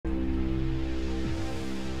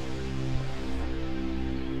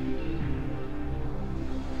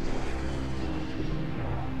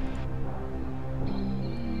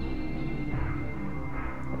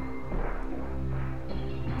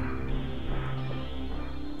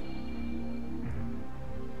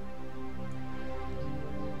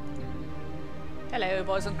Hello,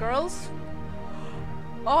 boys and girls.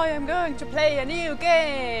 I am going to play a new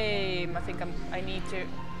game. I think I need to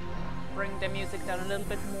bring the music down a little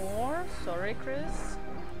bit more. Sorry, Chris.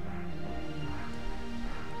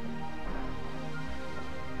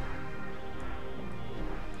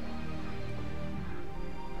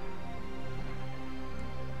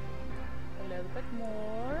 A little bit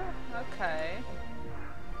more. Okay.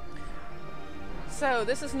 So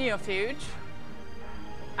this is Neofeud.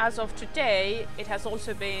 As of today, it has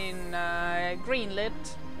also been greenlit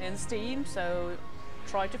in Steam, so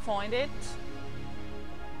try to find it.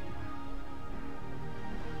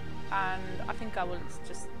 And I think I will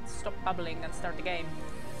just stop babbling and start the game.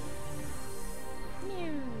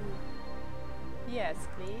 New. Yes,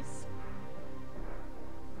 please.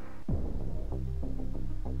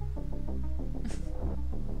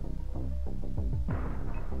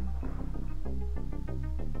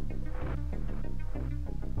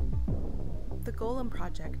 The Golem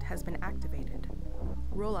project has been activated.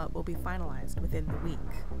 Rollout will be finalized within the week.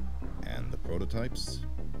 And the prototypes?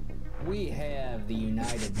 We have the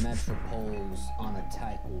United Metropoles on a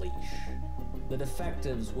tight leash. The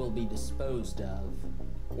defectives will be disposed of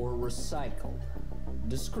or recycled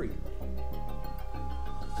discreetly.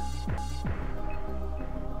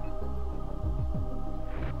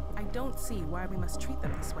 I don't see why we must treat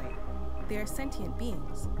them this way. They are sentient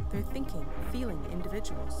beings. They're thinking, feeling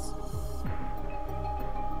individuals.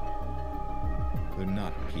 They're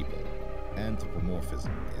not people.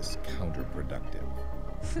 Anthropomorphism is counterproductive.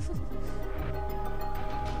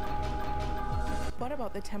 What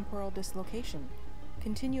about the temporal dislocation?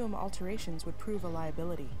 Continuum alterations would prove a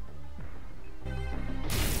liability.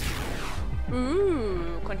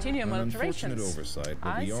 Ooh, continuum An alterations. unfortunate oversight,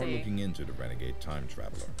 but we are looking into the renegade time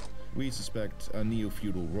traveler. We suspect a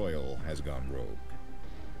neo-feudal royal has gone rogue.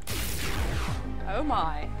 Oh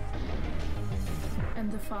my. And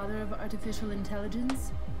the father of artificial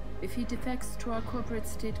intelligence? If he defects to our corporate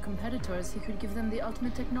state competitors, he could give them the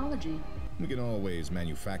ultimate technology. We can always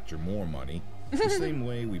manufacture more money, the same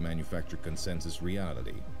way we manufacture consensus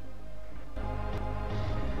reality.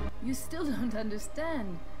 You still don't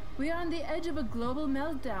understand. We are on the edge of a global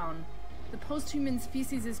meltdown. The post-human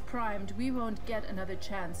species is primed. We won't get another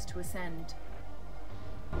chance to ascend.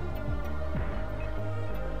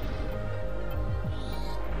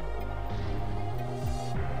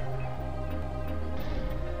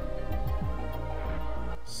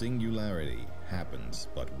 Singularity happens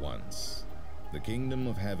but once. The kingdom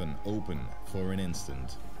of heaven open for an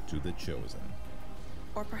instant to the chosen.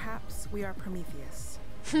 Or perhaps we are Prometheus,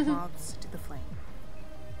 moths to the flame.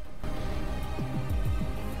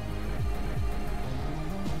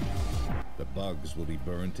 The bugs will be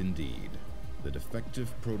burnt indeed. The defective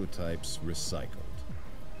prototypes recycled.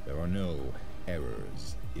 There are no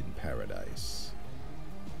errors in paradise.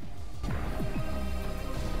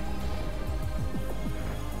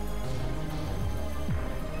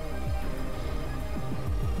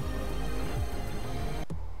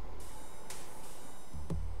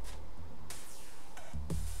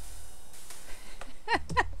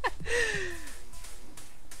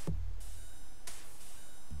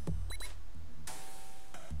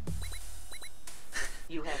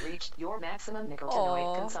 You have reached your maximum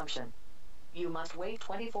nicotinoid consumption. You must wait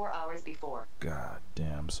 24 hours before.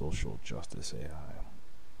 Goddamn social justice AI.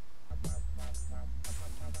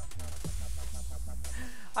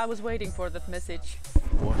 I was waiting for that message.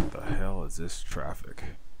 What the hell is this traffic?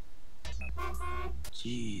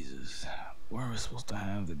 Jesus, where are we supposed to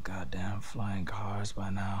have the goddamn flying cars by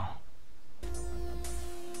now?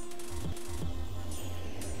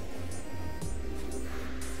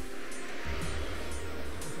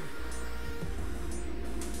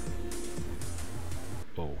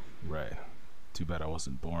 Oh, right. Too bad I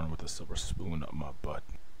wasn't born with a silver spoon up my butt.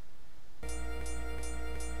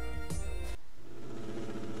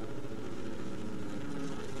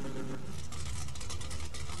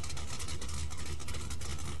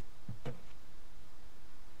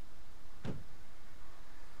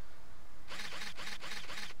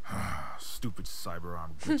 Stupid cyber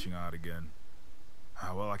arm glitching out again.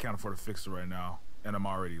 Well, I can't afford to fix it right now, and I'm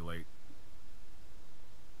already late.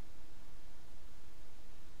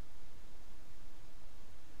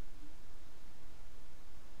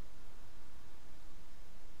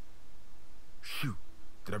 Shoot,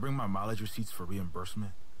 did I bring my mileage receipts for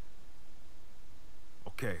reimbursement?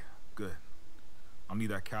 Okay, good. I'll need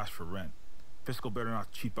that cash for rent. Fiscal better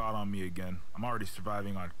not cheap out on me again. I'm already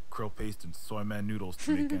surviving on krill paste and soy man noodles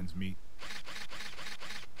to make ends meet.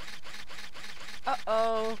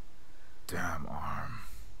 Uh-oh. Damn arm.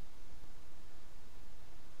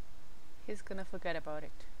 He's gonna forget about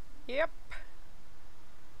it. Yep.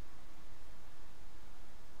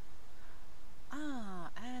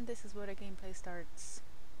 this is where the gameplay starts.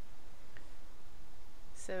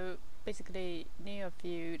 So basically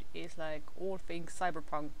Neofeud is like all things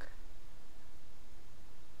Cyberpunk.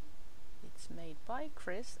 It's made by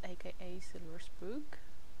Chris, aka Silver Spook,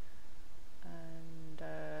 and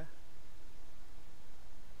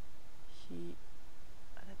he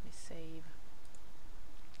let me save.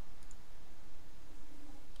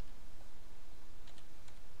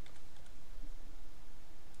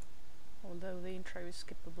 Although the intro is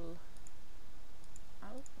skippable.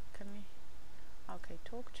 Oh, can we? Okay,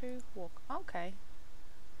 talk to, walk. Okay.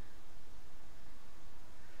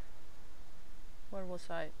 Where was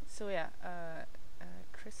I? So yeah,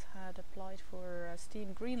 Chris had applied for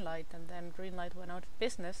Steam Greenlight, and then Greenlight went out of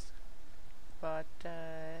business. But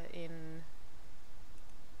in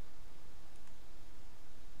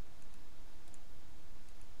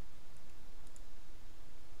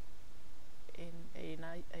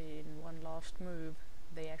one last move,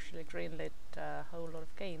 they actually greenlit a whole lot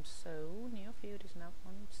of games. So Neofeud is now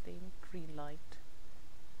on Steam Greenlight.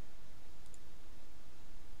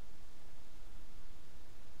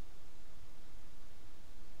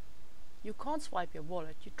 You can't swipe your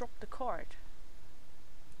wallet, you dropped the card.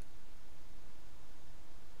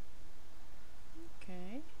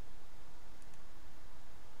 Okay.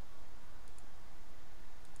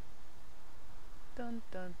 Dun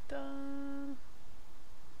dun dun.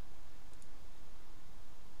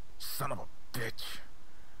 Son of a bitch.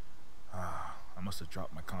 I must have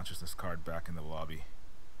dropped my consciousness card back in the lobby.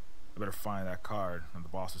 I better find that card, and the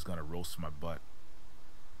boss is gonna roast my butt.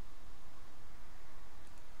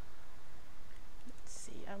 Let's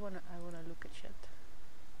see. I wanna look at shit.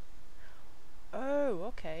 Oh,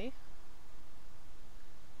 okay.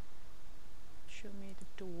 Show me the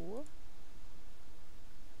door.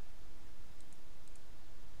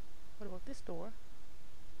 What about this door?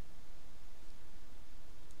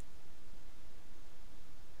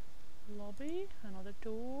 Lobby, another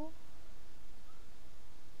door.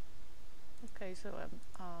 Okay, so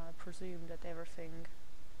I presume that everything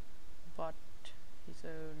but his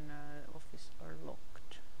own office are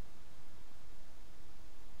locked.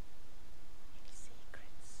 Any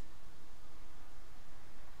secrets?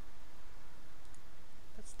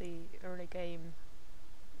 That's the early game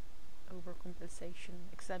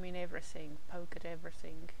overcompensation. Examine everything, poke at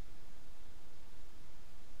everything.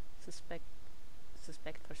 Suspect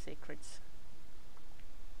for secrets.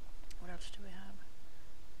 What else do we have?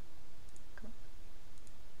 Come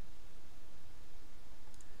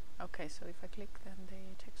on. Okay, so if I click, then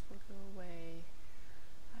the text will go away.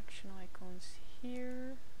 Action icons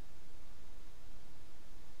here.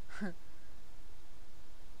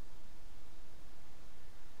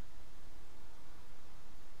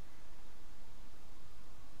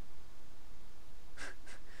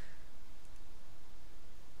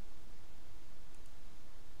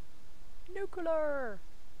 Nuclear!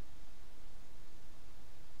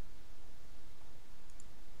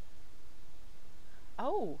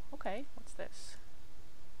 Oh, okay. What's this?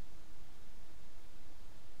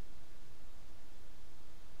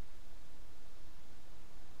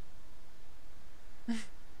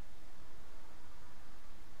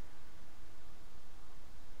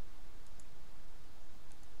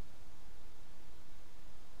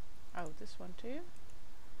 Oh, this one too?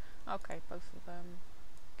 Okay, both of them.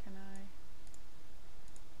 Can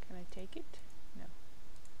I take it? No.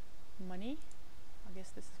 Money? I guess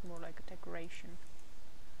this is more like a decoration.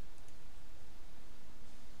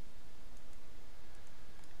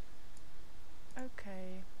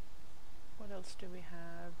 Okay. What else do we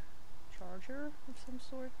have? Charger of some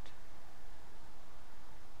sort?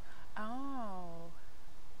 Oh,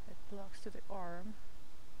 it belongs to the arm.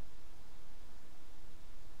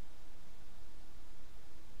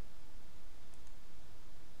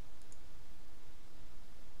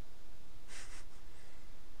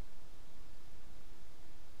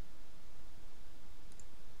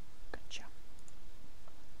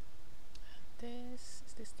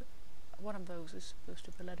 One of those is supposed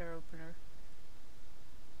to be a letter opener.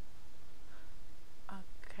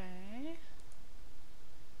 Okay.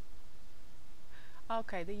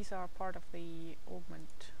 Okay, these are part of the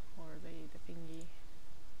augment, or the thingy.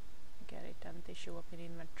 I get it, and they show up in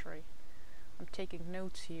inventory. I'm taking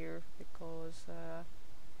notes here because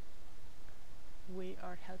we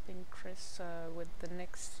are helping Chris with the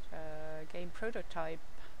next game prototype,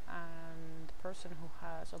 and the person who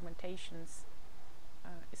has augmentations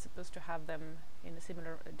is supposed to have them in a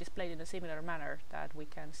similar displayed in a similar manner, that we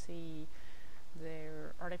can see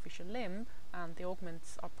their artificial limb, and the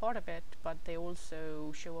augments are part of it, but they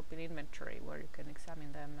also show up in inventory where you can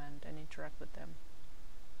examine them and interact with them.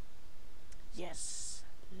 Yes,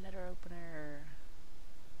 Letter opener.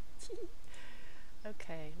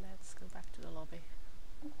 Okay, let's go back to the lobby.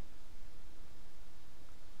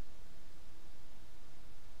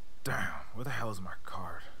 Damn, where the hell is my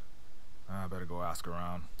card? I better go ask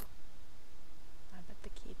around. I bet the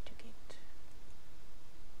kid took it.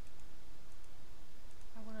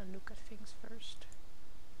 I want to look at things first.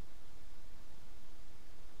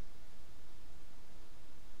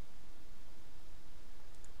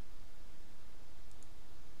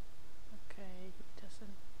 Okay,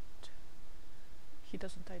 he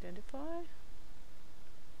doesn't identify.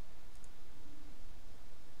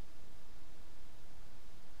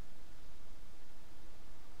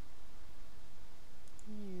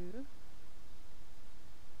 You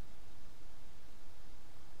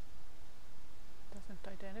doesn't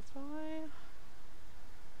identify.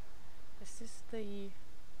 This is the,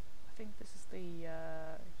 I think this is the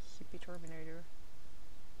hippie Terminator.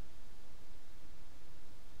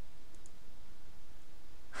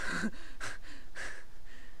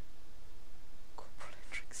 Corporal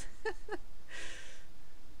Hendrix.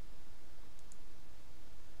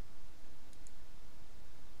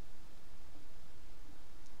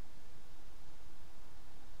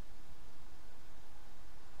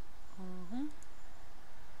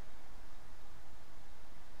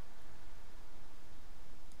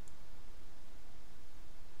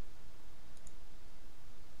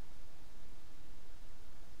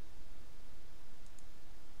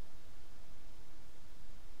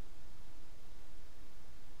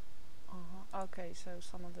 Okay, so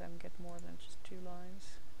some of them get more than just 2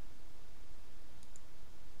 lines.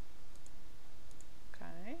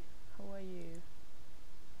 Okay, who are you?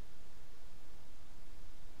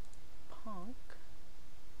 Punk.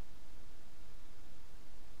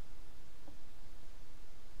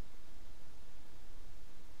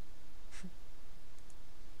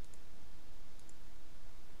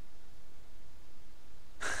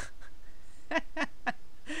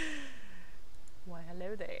 Why,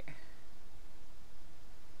 hello there.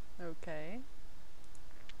 Okay.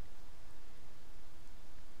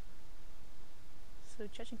 So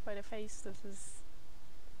judging by the face, this is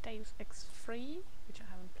Deus Ex 3, which I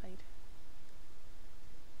haven't played.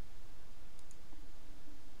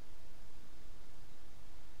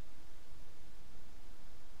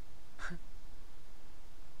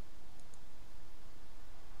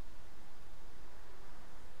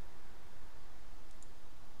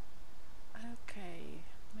 Okay,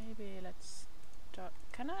 maybe let's start.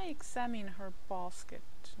 Can I examine her basket?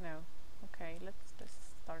 No. Okay, let's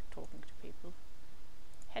just start talking to people.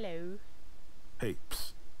 Hello. Hey,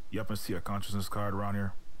 psst. You happen to see a consciousness card around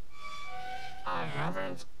here? I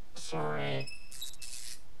haven't. Sorry.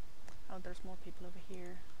 Oh, there's more people over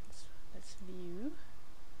here. Let's view.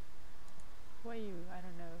 Who are you? I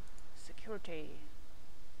don't know. Security.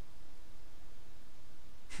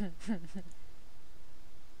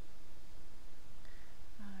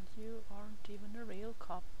 And you aren't even a real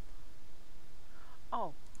cop.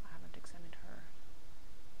 Oh, I haven't examined her.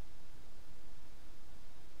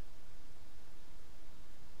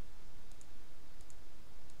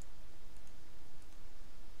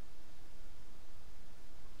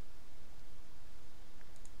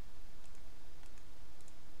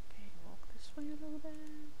 Okay, walk this way a little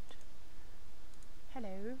bit.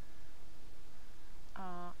 Hello.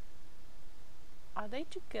 Are they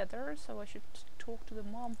together? So I should talk to the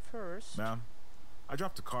mom first. Ma'am, I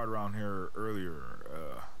dropped a card around here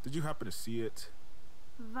earlier. Did you happen to see it?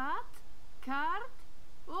 What? Card?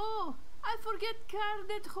 Oh, I forget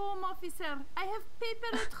card at home, officer. I have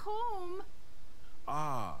paper at home.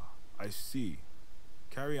 Ah, I see.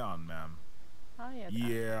 Carry on, ma'am. Oh, yeah.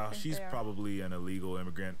 Yeah, she's probably an illegal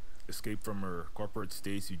immigrant, escaped from her corporate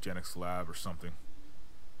state's eugenics lab or something.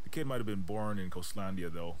 The kid might have been born in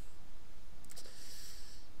Coastlandia, though.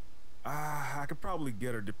 I could probably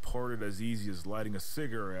get her deported as easy as lighting a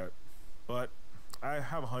cigarette, but I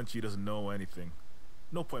have a hunch he doesn't know anything.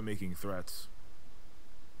 No point making threats.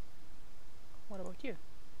 What about you?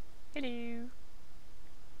 Hello.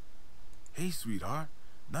 Hey, sweetheart.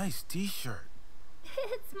 Nice t-shirt.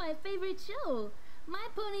 It's my favorite show. My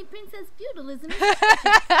Pony Princess Feudalism is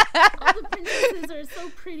magic. All the princesses are so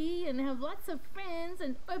pretty and have lots of friends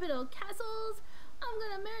and orbital castles. I'm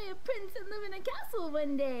gonna marry a prince and live in a castle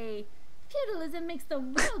one day. Feudalism makes the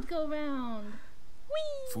world go round.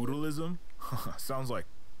 Whee! Feudalism? Sounds like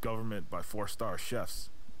government by 4-star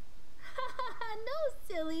chefs. No,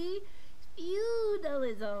 silly.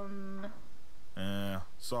 Feudalism.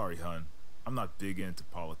 Sorry, hun. I'm not big into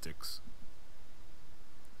politics.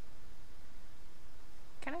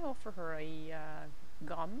 Can I offer her a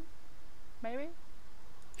gun? Maybe?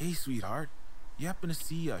 Hey, sweetheart. You happen to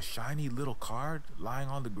see a shiny little card lying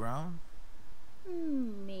on the ground?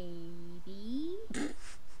 Maybe.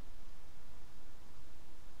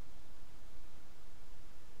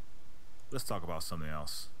 Let's talk about something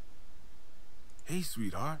else. Hey,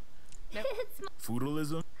 sweetheart. Nope. It's my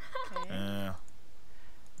Feudalism? Okay.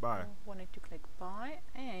 Bye. Wanted to click buy,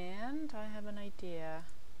 and I have an idea.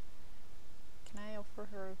 Can I offer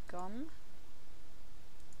her gum?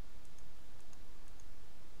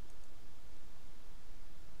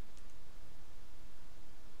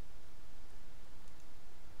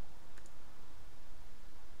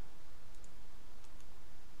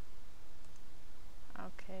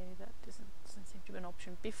 Okay, that doesn't seem to be an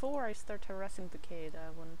option. Before I start harassing the kid, I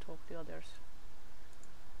want to talk to others.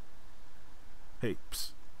 Hey,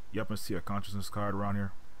 psst. You happen to see a consciousness card around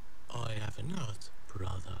here? I have not,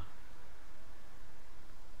 brother.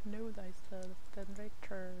 Know thyself, then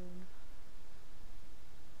return.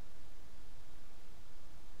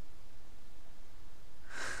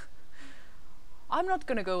 I'm not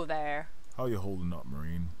gonna go there. How you holding up,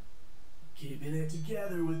 Marine? Keeping it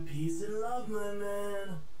together with peace and love, my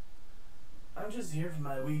man. I'm just here for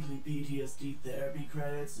my weekly PTSD therapy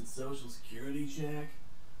credits and social security check.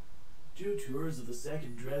 2 tours of the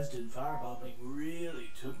second Dresden firebombing really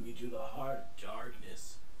took me to the heart of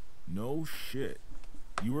darkness. No shit.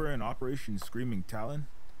 You were in Operation Screaming Talon?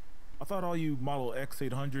 I thought all you Model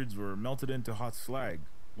X-800s were melted into hot slag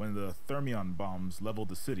when the thermion bombs leveled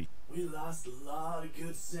the city. We lost a lot of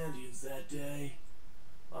good sentience that day.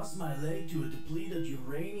 Lost my leg to a depleted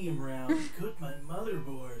uranium round and cooked my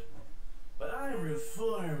motherboard. But I'm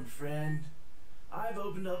reformed, friend. I've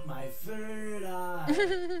opened up my third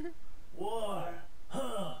eye. War,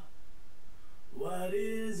 huh? What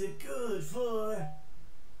is it good for?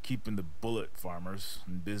 Keeping the bullet farmers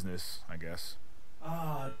in business, I guess.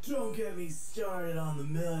 Ah, don't get me started on the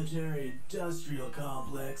military-industrial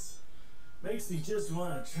complex. Makes me just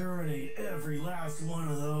want to terminate every last one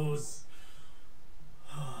of those.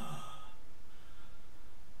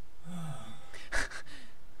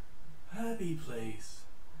 Happy place.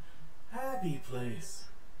 Happy place.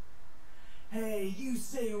 Hey, you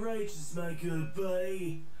say righteous, my good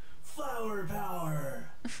buddy. Flower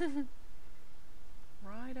power.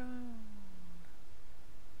 Right on.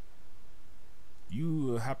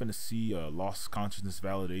 You happen to see a lost consciousness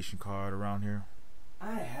validation card around here?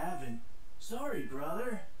 I haven't. Sorry,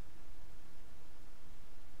 brother.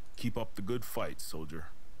 Keep up the good fight, soldier.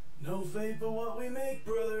 No fate but what we make,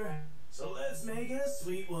 brother. So let's make it a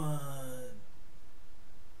sweet one.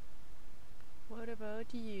 What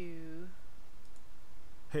about you?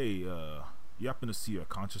 Hey, you happen to see a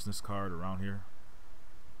consciousness card around here?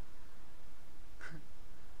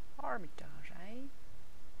 Armitage, eh?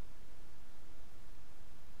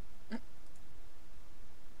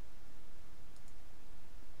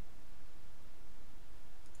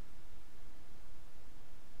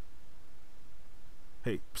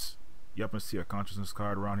 Hey, psst. You happen to see a consciousness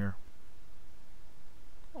card around here?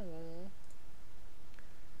 Oh.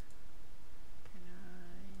 Can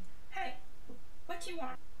I? Hey, what you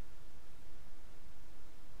want?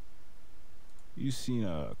 You seen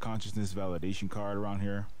a consciousness validation card around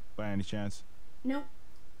here by any chance? No,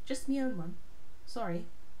 just me own one. Sorry.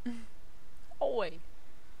 Oi.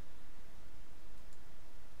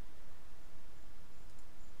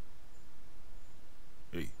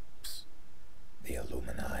 Hey, psst. The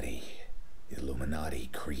Illuminati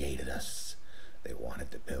created us. They wanted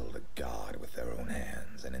to build a god with their own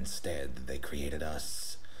hands, and instead they created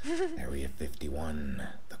us. Area 51,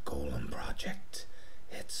 the Golem Project.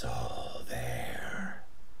 It's all there.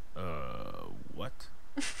 What?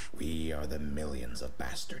 We are the millions of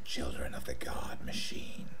bastard children of the God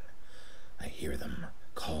Machine. I hear them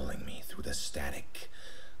calling me through the static,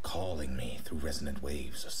 calling me through resonant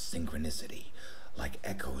waves of synchronicity, like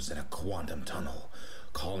echoes in a quantum tunnel,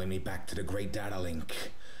 calling me back to the great data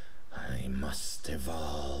link. I must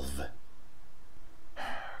evolve.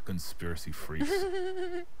 Conspiracy freaks.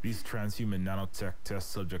 These transhuman nanotech test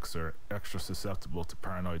subjects are extra susceptible to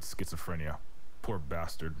paranoid schizophrenia. Poor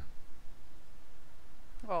bastard.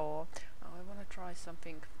 Oh, I want to try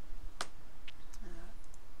something.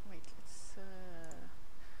 Wait, let's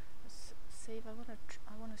save. I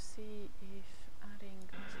want to see if adding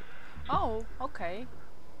music. Oh, okay.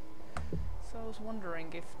 So I was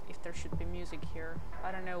wondering if there should be music here.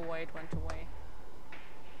 I don't know why it went away.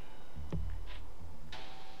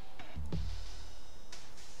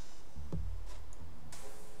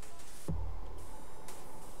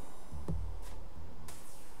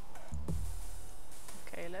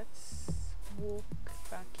 Okay, let's walk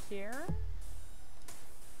back here.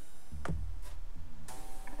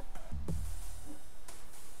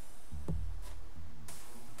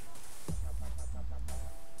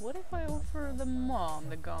 What if I offer the mom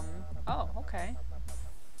the gum? Oh, okay.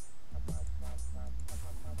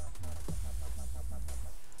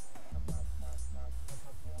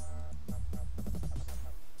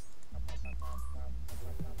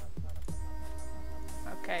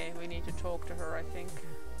 Okay, we need to talk to her, I think.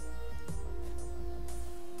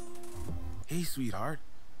 Hey, sweetheart.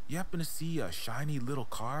 You happen to see a shiny little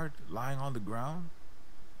card lying on the ground?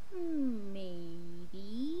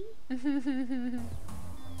 Maybe.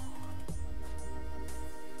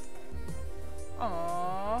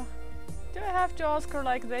 Aww. Do I have to ask her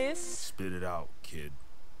like this? Spit it out, kid.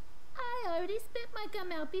 I already spit my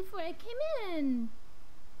gum out before I came in.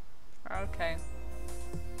 Okay.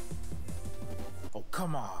 Oh,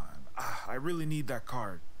 come on. I really need that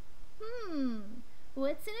card.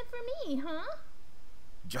 What's in it for me, huh?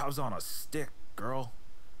 Job's on a stick, girl.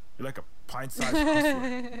 You're like a pint-sized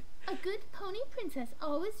hustler. A good pony princess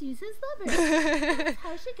always uses lovers. That's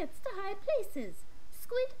how she gets to high places.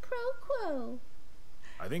 Squid pro quo.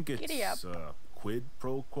 I think it's quid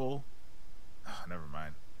pro quo. Never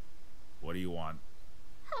mind. What do you want?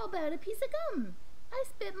 How about a piece of gum? I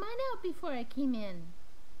spit mine out before I came in.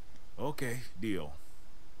 Okay, deal.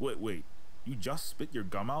 Wait. You just spit your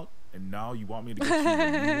gum out, and now you want me to get you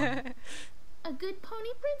a new one? A good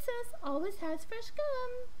pony princess always has fresh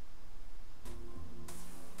gum.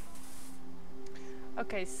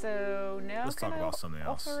 Okay, so now let's talk about something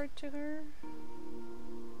else. Offer it to her?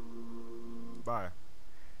 Bye.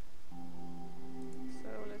 So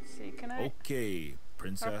let's see, can I? Okay,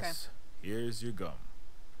 princess. Okay. Here's your gum.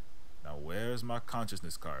 Now where's my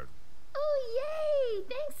consciousness card? Oh yay!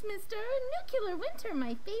 Thanks, Mr. Nuclear Winter,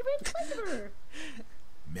 my favorite flavor.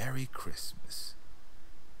 Merry Christmas.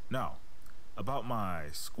 Now, about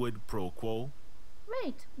my squid pro quo.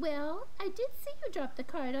 Right, well, I did see you drop the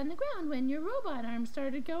card on the ground when your robot arm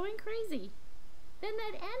started going crazy. Then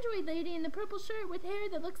that android lady in the purple shirt with hair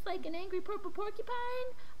that looks like an angry purple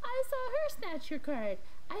porcupine, I saw her snatch your card.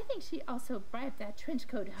 I think she also bribed that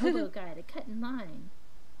trenchcoat hobo guy to cut in line.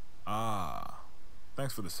 Ah,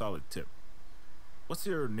 thanks for the solid tip. What's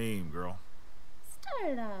your name, girl?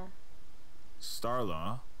 Starla. Starla,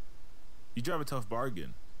 huh? You drive a tough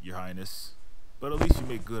bargain, Your Highness. But at least you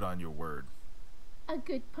make good on your word. A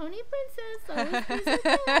good pony princess always plays with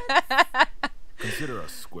cats. Consider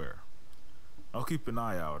us square. I'll keep an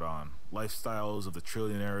eye out on lifestyles of the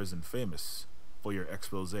trillionaires and famous for your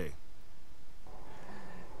expose. Okay,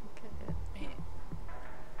 let me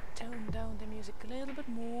tone down the music a little bit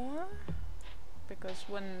more, because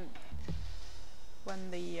when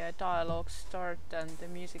the dialogues start and the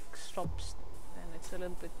music stops, then it's a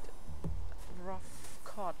little bit rough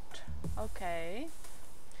cut. Okay,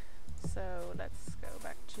 so let's go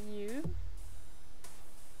back to you.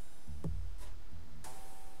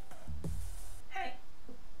 Hey,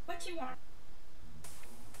 what you want?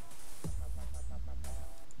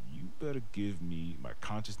 You better give me my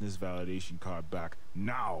consciousness validation card back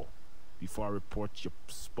now, before I report your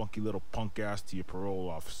spunky little punk ass to your parole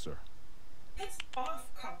officer. Piss off,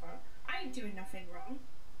 copper. I ain't doing nothing wrong.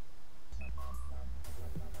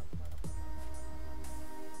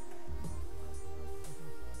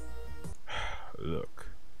 Look,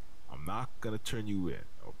 I'm not gonna turn you in,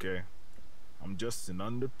 okay? I'm just an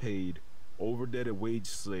underpaid, overdebted wage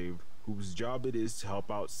slave whose job it is to help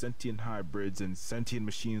out sentient hybrids and sentient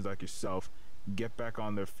machines like yourself get back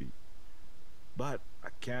on their feet. But I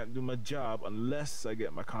can't do my job unless I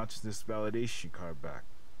get my consciousness validation card back.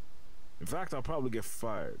 In fact, I'll probably get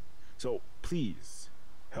fired. So please,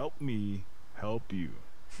 help me help you.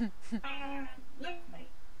 Look, mate.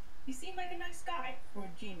 You seem like a nice guy for a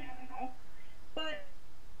G-man and all, but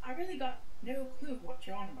I really got no clue what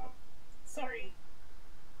you're on about. Sorry.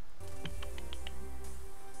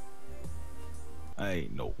 I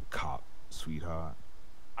ain't no cop, sweetheart.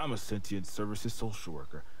 I'm a sentient services social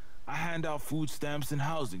worker. I hand out food stamps and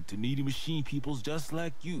housing to needy machine peoples just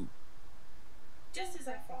like you. Just as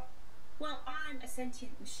I thought. Well, I'm a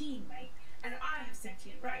sentient machine, mate, and I have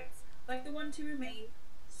sentient rights, like the one to remain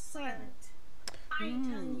silent. I ain't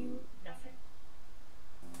telling you nothing.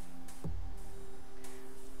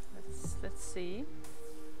 Let's see.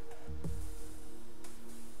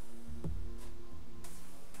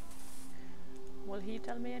 Will he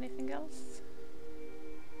tell me anything else?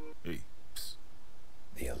 Hey, psst.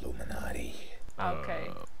 The Illuminati. Okay.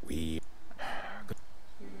 We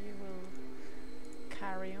will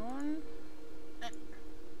carry on.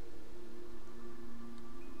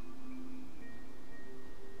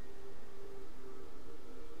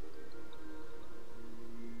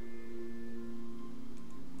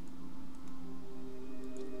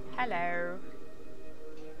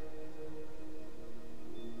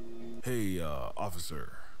 Hey,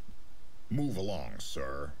 officer. Move along,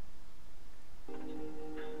 sir.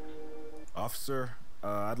 Officer,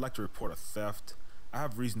 I'd like to report a theft. I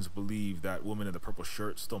have reason to believe that woman in the purple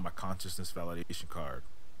shirt stole my consciousness validation card.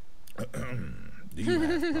 Do you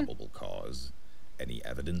have probable cause? Any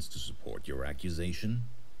evidence to support your accusation?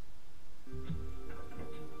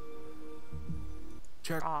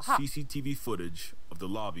 Check CCTV footage of the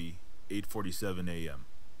lobby, 8:47 a.m.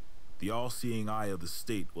 The all-seeing eye of the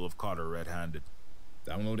state will have caught her red-handed.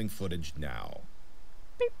 Downloading footage now.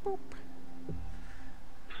 Beep boop.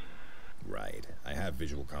 Right. I have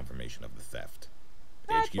visual confirmation of the theft.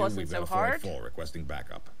 That HQ, wasn't we've so got a hard. 484 requesting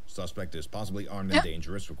backup. Suspect is possibly armed and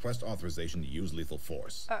dangerous. Request authorization to use lethal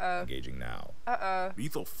force. Engaging now.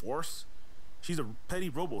 Lethal force? She's a petty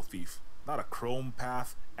robo-thief, not a chrome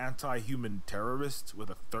path anti-human terrorist with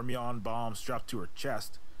a thermion bomb strapped to her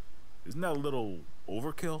chest. Isn't that a little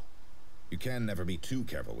overkill? You can never be too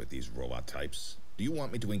careful with these robot types. Do you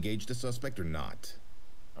want me to engage the suspect or not?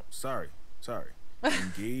 Oh, sorry.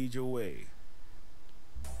 Engage away.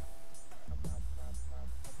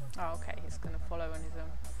 Oh, okay, he's gonna follow on his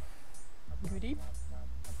own. Goodie.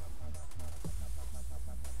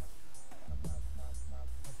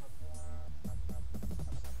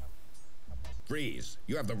 Freeze!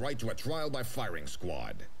 You have the right to a trial by firing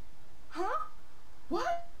squad. Huh?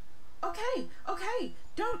 What? Okay,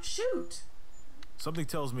 don't shoot. Something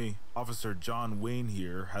tells me Officer John Wayne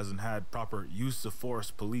here hasn't had proper use of force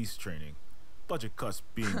police training. Budget cuts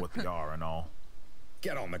being what they are and all.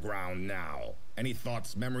 Get on the ground now. Any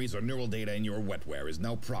thoughts, memories, or neural data in your wetware is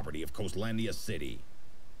now property of Coastlandia City.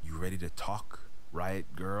 You ready to talk,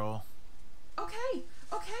 riot girl? Okay.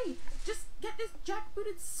 Just get this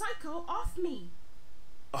jackbooted psycho off me.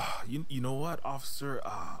 You know what, officer?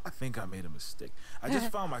 I think I made a mistake. I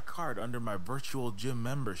just found my card under my virtual gym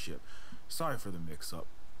membership. Sorry for the mix-up.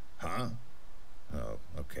 Huh? Oh,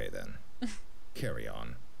 okay then. Carry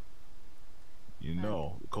on. You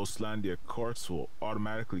know, the Coastlandia courts will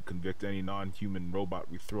automatically convict any non-human robot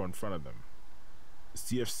we throw in front of them. The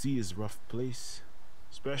CFC is a rough place,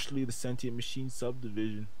 especially the sentient machine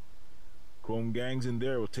subdivision. Chrome gangs in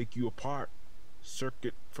there will take you apart,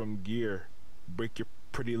 circuit from gear, break your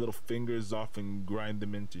pretty little fingers off and grind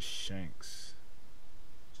them into shanks.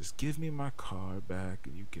 Just give me my car back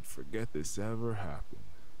and you can forget this ever happened.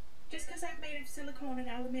 Just because I'm made of silicone and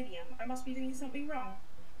aluminium, I must be doing something wrong.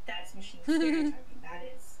 That's machine stereotyping, that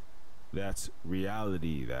is. That's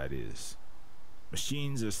reality, that is.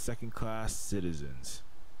 Machines are second-class citizens.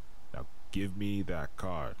 Now give me that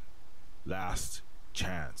card. Last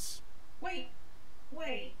chance. Wait.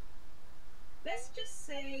 Let's just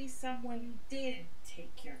say someone did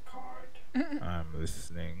take your card. I'm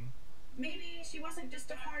listening. Maybe she wasn't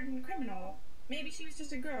just a hardened criminal. Maybe she was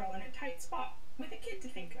just a girl in a tight spot with a kid to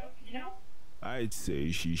think of, you know? I'd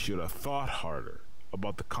say she should have thought harder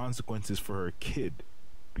about the consequences for her kid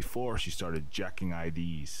before she started jacking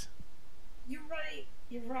IDs. You're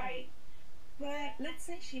right. But let's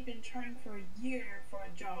say she'd been trying for a year for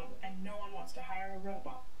a job and no one wants to hire a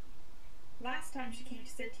robot. Last time she came to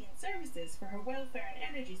Sentient Services for her welfare and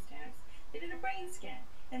energy stamps, they did a brain scan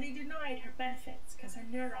and they denied her benefits because her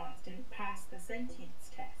neurons didn't pass the sentience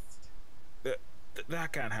test.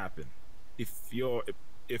 That can't happen.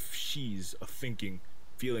 If she's a thinking,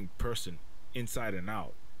 feeling person inside and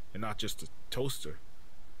out, and not just a toaster,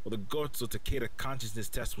 well, the Gozo Takeda consciousness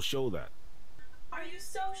test will show that. Are you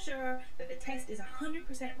so sure that the test is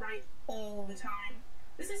 100% right all the time?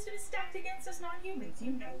 The system is stacked against us non-humans,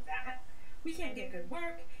 you know that. We can't get good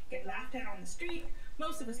work, get laughed at on the street,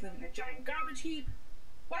 most of us live in a giant garbage heap.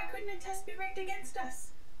 Why couldn't a test be rigged against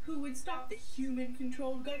us? Who would stop the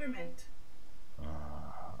human-controlled government?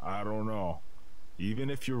 I don't know. Even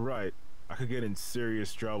if you're right, I could get in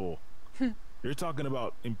serious trouble. You're talking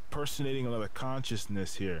about impersonating another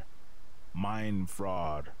consciousness here. Mind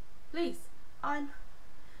fraud. Please,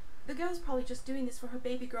 the girl's probably just doing this for her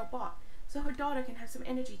baby girl bot, so her daughter can have some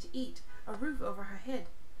energy to eat, a roof over her head.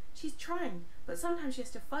 She's trying, but sometimes she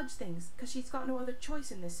has to fudge things, because she's got no other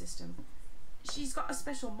choice in this system. She's got a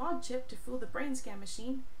special mod chip to fool the brain scan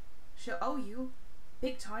machine. She'll owe you.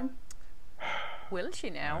 Big time. Will she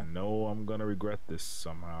now? I know I'm gonna regret this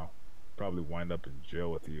somehow. Probably wind up in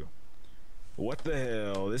jail with you. What the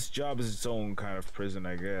hell? This job is its own kind of prison,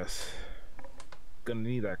 I guess. Gonna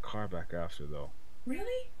need that car back after, though.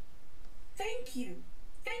 Really? Thank you,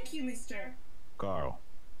 mister.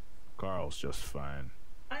 Carl's just fine.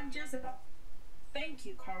 I'm Jezebel. Thank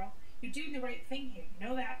you, Carl. You're doing the right thing here, you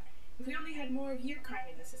know that? If we only had more of your kind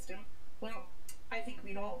in the system, well, I think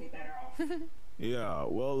we'd all be better off. Yeah,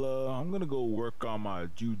 well, I'm gonna go work on my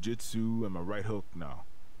jujitsu and my right hook now.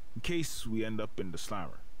 in case we end up in the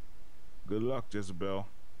slammer. Good luck, Jezebel.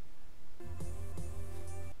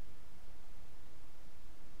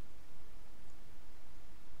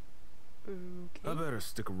 Okay. I better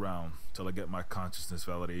stick around till I get my consciousness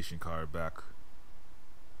validation card back.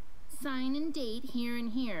 Sign and date here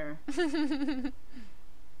and here.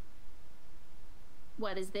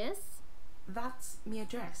 What is this? That's me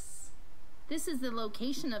address. This is the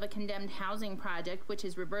location of a condemned housing project which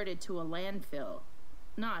is reverted to a landfill,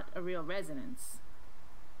 not a real residence.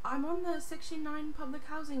 I'm on the Section 9 public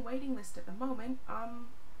housing waiting list at the moment.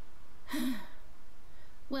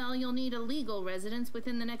 Well, you'll need a legal residence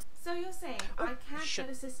within the next... So you're saying I can't get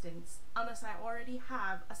assistance unless I already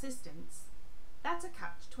have assistance? That's a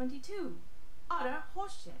catch-22. Utter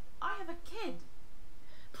horseshit. I have a kid.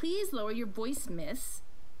 Please lower your voice, miss.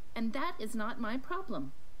 And that is not my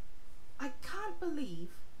problem. I can't believe...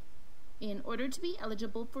 In order to be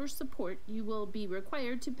eligible for support, you will be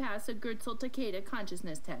required to pass a Gertzel-Takeda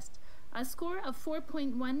consciousness test. A score of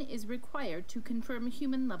 4.1 is required to confirm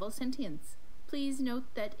human-level sentience. Please note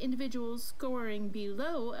that individuals scoring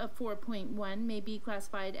below a 4.1 may be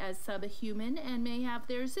classified as subhuman and may have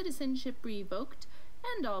their citizenship revoked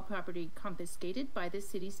and all property confiscated by the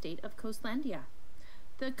city-state of Coastlandia.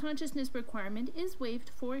 The consciousness requirement is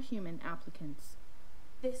waived for human applicants.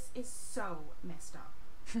 This is so messed up.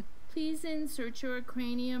 Please insert your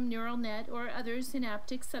cranium neural net or other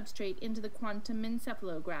synaptic substrate into the quantum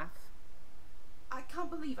encephalograph. I can't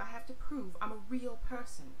believe I have to prove I'm a real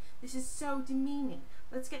person. This is so demeaning.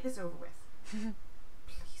 Let's get this over with.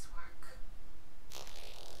 Please work.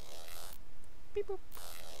 Beep boop.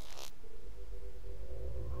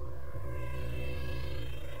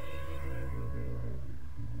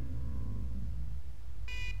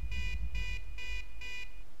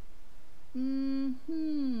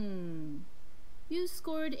 You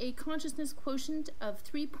scored a consciousness quotient of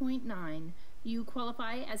 3.9. You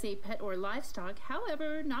qualify as a pet or livestock,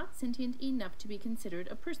 however, not sentient enough to be considered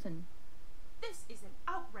a person. This is an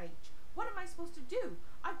outrage. What am I supposed to do?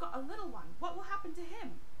 I've got a little one. What will happen to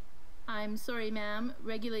him? I'm sorry, ma'am.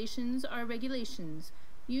 Regulations are regulations.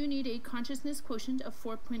 You need a consciousness quotient of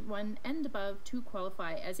 4.1 and above to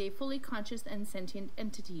qualify as a fully conscious and sentient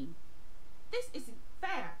entity. This isn't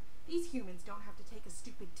fair. These humans don't have to take a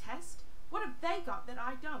stupid test. What have they got that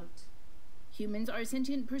I don't? Humans are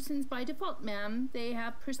sentient persons by default, ma'am. They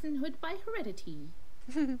have personhood by heredity.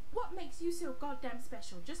 What makes you so goddamn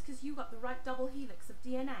special just because you got the right double helix of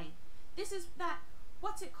DNA? This is that,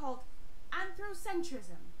 what's it called?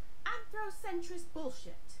 Anthrocentrism. Anthrocentrist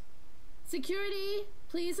bullshit. Security,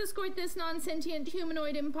 please escort this non-sentient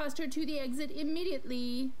humanoid imposter to the exit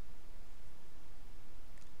immediately.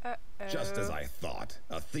 Just as I thought.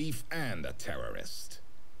 A thief and a terrorist.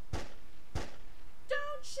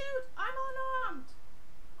 Don't shoot! I'm unarmed!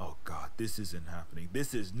 Oh god, this isn't happening.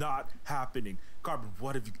 This is not happening. Carbon,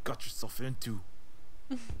 what have you got yourself into?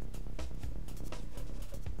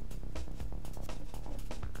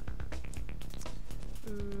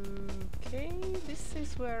 Okay, this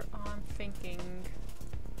is where I'm thinking.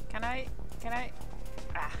 Can I?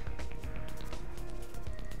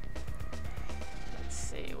 Let's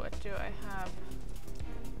see, what do I have?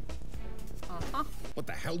 What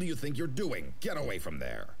the hell do you think you're doing? Get away from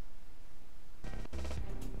there.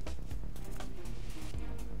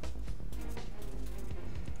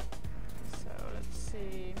 So let's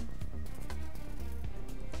see.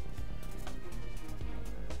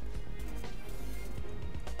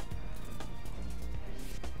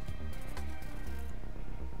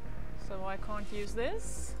 So I can't use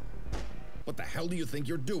this? What the hell do you think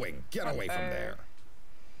you're doing? Get away from there.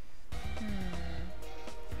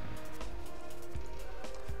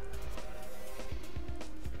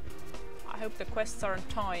 I hope the quests aren't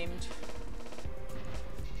timed.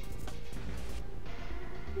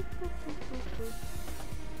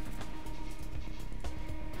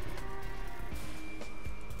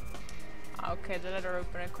 Okay, the letter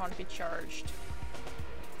opener can't be charged.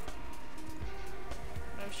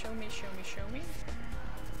 No, show me, show me, show me.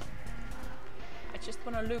 I just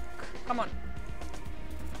wanna look. Come on.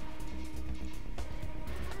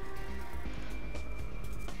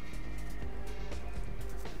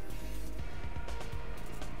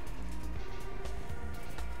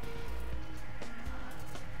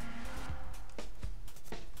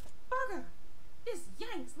 Bugger! This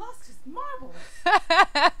Yank's lost his marbles!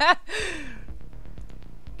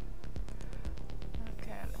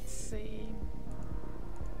 Okay, let's see.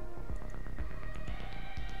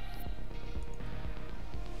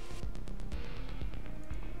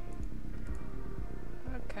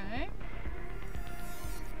 Okay.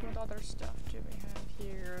 What other stuff do we have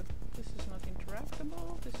here? This is not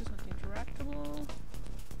interactable. This is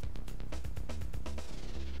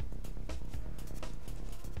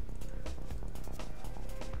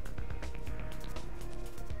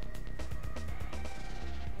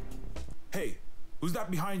who's that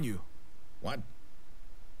behind you? What?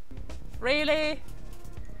 Really?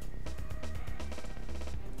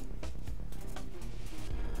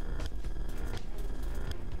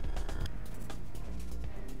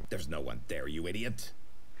 There's no one there, you idiot.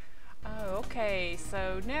 Oh, okay,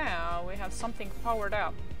 so now we have something powered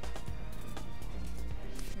up.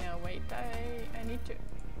 No, wait, I need to...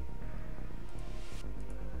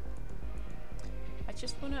 I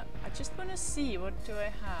just wanna see, what do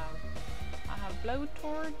I have? I have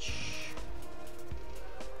blowtorch.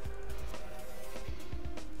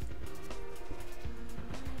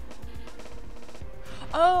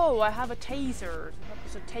 Oh, I have a taser. That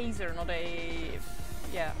was a taser, not a...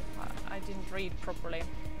 Yeah, I didn't read properly.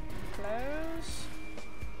 Close.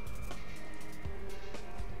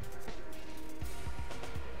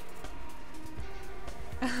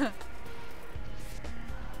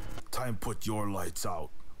 Time put your lights out.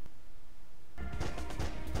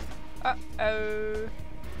 Uh-oh.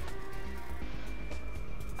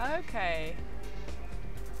 Okay.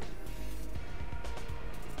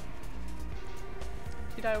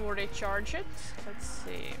 Did I already charge it? Let's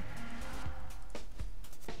see.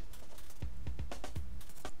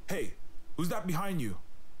 Hey, who's that behind you?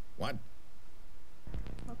 What?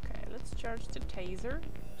 Okay, let's charge the taser,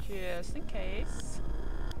 just in case.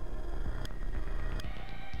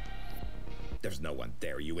 There's no one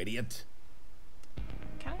there, you idiot.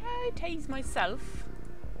 Can I tase myself?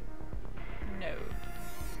 No.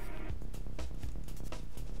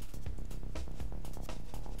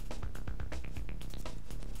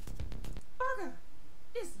 Bugger!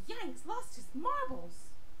 This Yank's lost his marbles.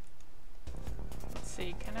 Let's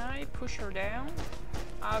see, can I push her down?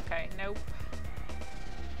 Okay, nope.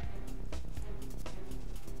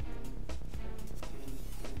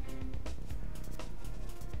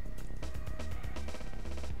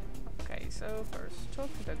 Okay, so first talk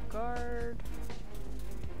to the guard.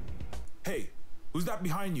 Hey, who's that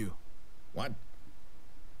behind you? What?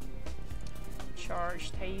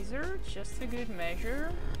 Charge taser, just a good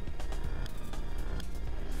measure.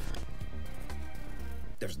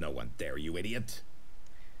 There's no one there, you idiot.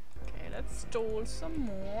 Okay, let's stall some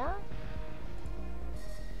more.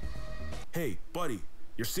 Hey, buddy,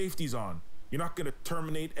 your safety's on. You're not gonna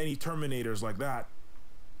terminate any Terminators like that.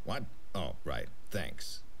 What? Oh, right.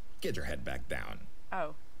 Thanks. Get your head back down.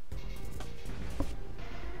 Oh.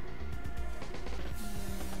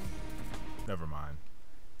 Never mind.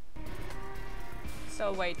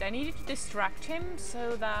 So wait, I needed to distract him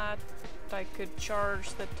so that I could charge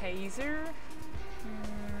the taser.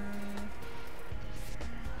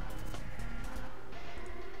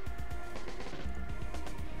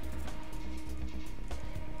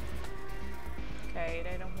 Okay,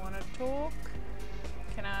 they don't want to talk.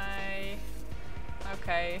 Can I?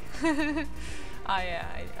 Okay. I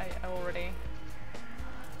already.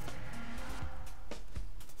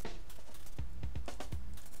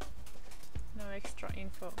 No extra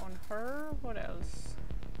info on her. What else?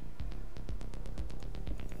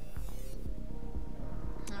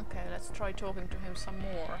 Okay, let's try talking to him some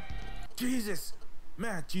more. Jesus!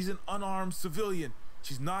 Man, she's an unarmed civilian.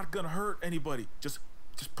 She's not gonna hurt anybody. Just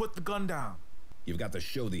put the gun down. You've got to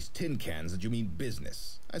show these tin cans that you mean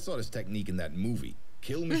business. I saw this technique in that movie.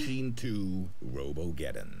 Kill Machine 2,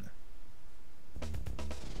 Robogeddon.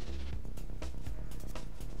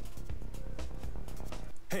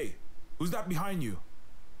 Hey, who's that behind you?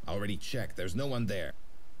 Already checked. There's no one there.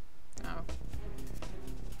 Oh.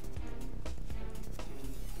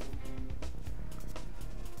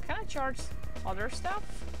 Can I charge other stuff?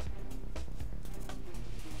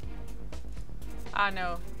 Ah,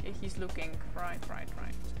 no. He's looking. Right.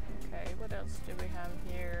 Okay, what else do we have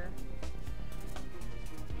here?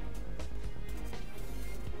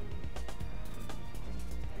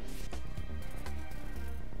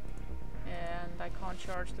 And I can't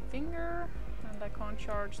charge the finger, and I can't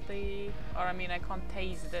charge the... Or I mean, I can't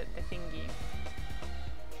tase the thingy.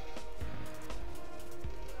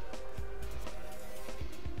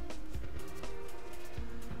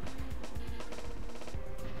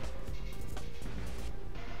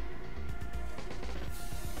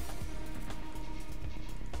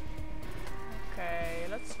 Okay,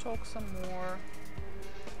 let's talk some more.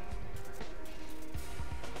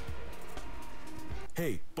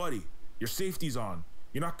 Hey, buddy, your safety's on.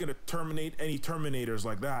 You're not gonna terminate any Terminators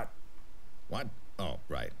like that. What? Oh,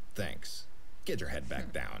 right. Thanks. Get your head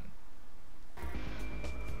back down.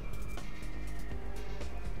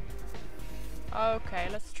 Okay,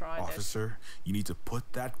 let's try this. Officer, you need to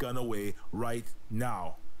put that gun away right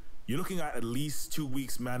now. You're looking at least 2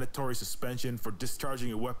 weeks mandatory suspension for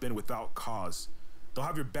discharging a weapon without cause. They'll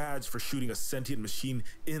have your badge for shooting a sentient machine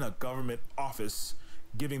in a government office,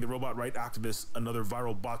 giving the robot right activists another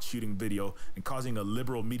viral bot shooting video, and causing a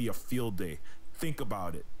liberal media field day. Think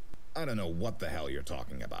about it. I don't know what the hell you're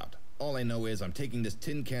talking about. All I know is I'm taking this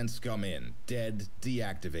tin can scum in, dead,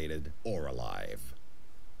 deactivated, or alive.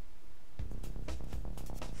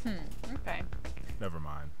 Okay. Never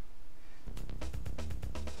mind.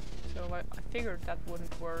 So I figured that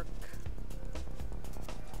wouldn't work.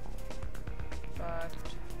 But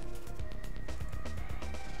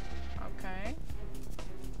okay.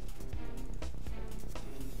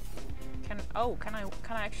 Can I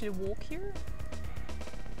actually walk here?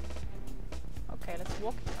 Okay, let's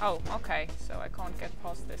walk. Oh, okay. So I can't get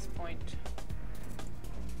past this point.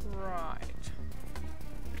 Right.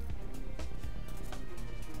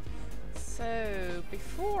 So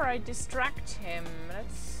before I distract him,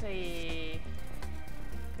 let's see.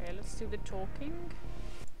 Okay, let's do the talking.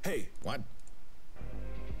 Hey, what?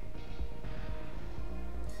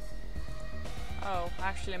 Oh,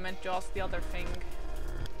 actually I meant to ask the other thing.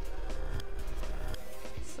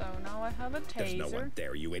 So now I have a taser. There's no one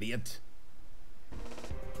there, you idiot.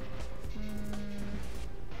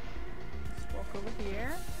 Let's walk over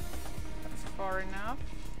here. That's far enough.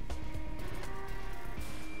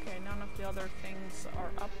 Okay, none of the other things are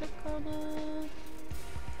applicable.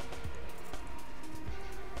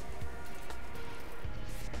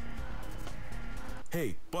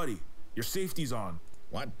 Hey, buddy, your safety's on.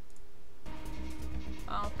 What?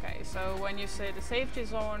 Okay, so when you say the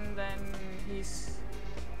safety's on, then he's...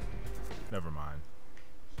 Never mind.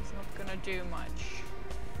 He's not gonna do much.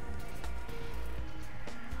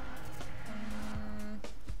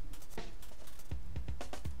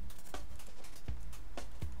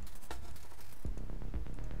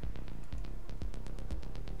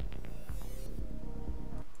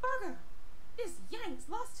 Bugger! This Yank's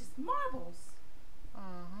lost his marbles.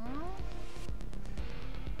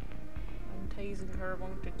 And tasing her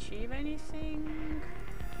won't achieve anything.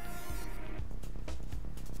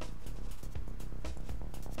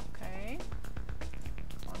 Okay.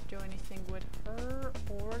 Can't do anything with her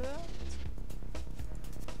or that.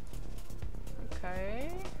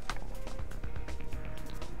 Okay.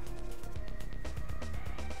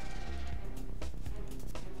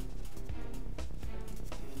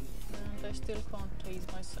 And I still can't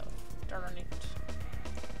tase myself. Darn it.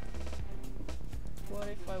 What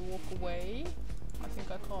if I walk away? I think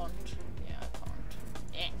I can't. Yeah, I can't.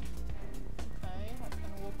 Yeah. Okay, I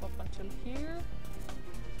can walk up until here.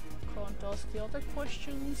 Can't ask the other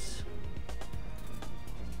questions.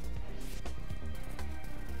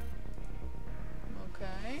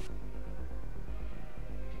 Okay.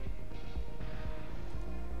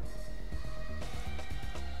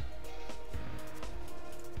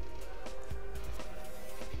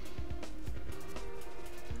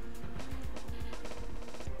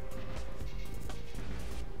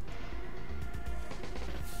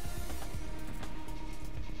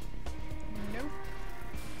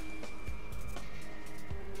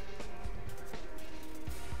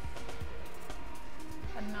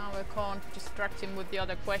 Can't distract him with the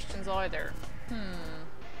other questions either.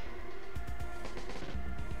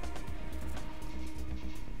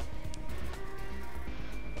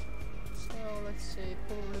 So let's see,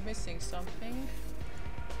 probably missing something.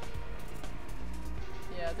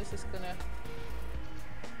 Yeah, this is gonna...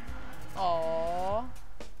 Aww.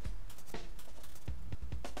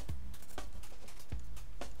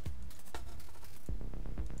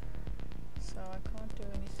 So I can't do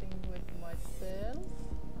anything with myself.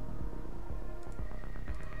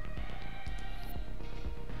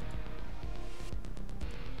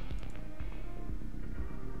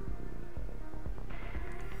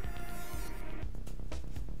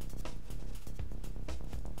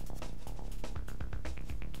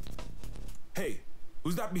 Hey,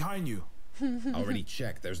 who's that behind you? Already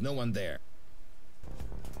checked. There's no one there.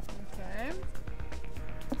 Okay.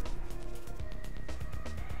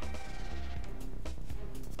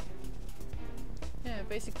 Yeah,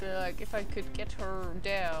 basically, like, if I could get her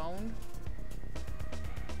down,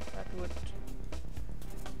 that would...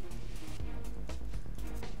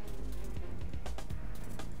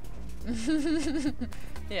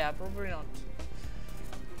 Yeah, probably not.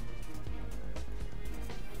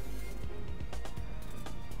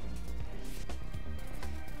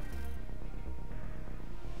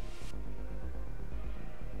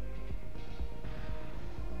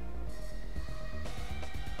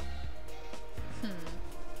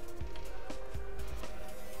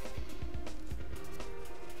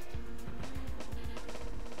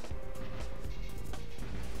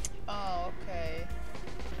 Oh, okay.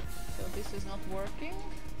 So this is not working?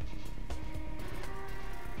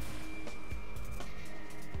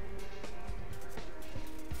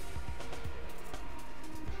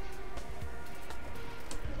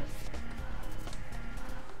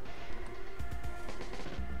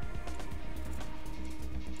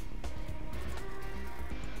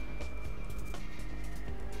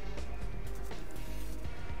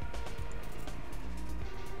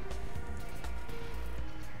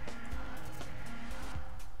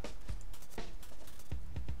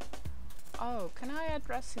 can I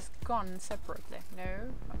address his gun separately? No?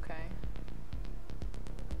 Okay.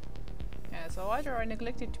 Yeah, so either I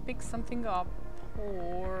neglected to pick something up,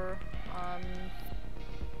 or I'm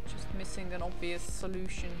just missing an obvious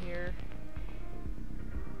solution here.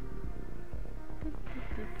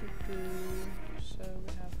 So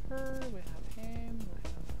we have her, we have him, we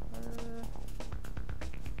have her.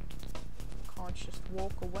 Can't just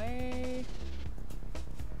walk away.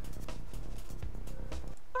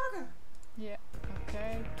 Yeah,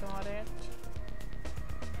 okay, got it.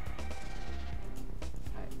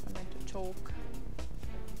 I meant to talk.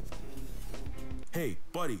 Hey,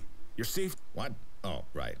 buddy, you're safe. What? Oh,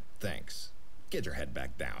 right. Thanks. Get your head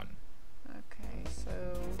back down. Okay, so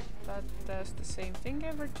that does the same thing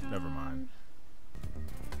every time. Never mind.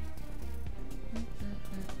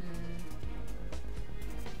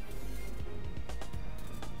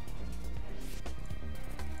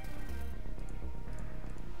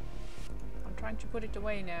 I'm trying to put it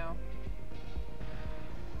away now.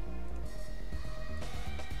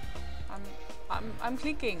 I'm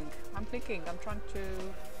clicking. I'm clicking. I'm trying to,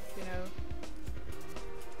 you know.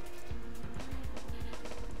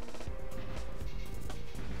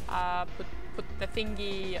 Put the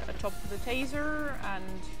thingy atop the taser and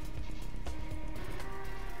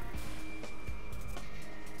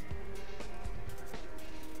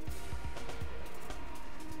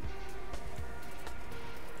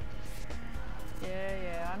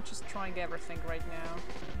yeah, I'm just trying everything right now.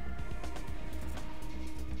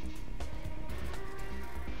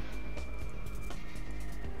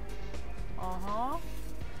 Uh-huh.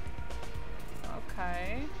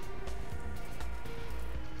 Okay.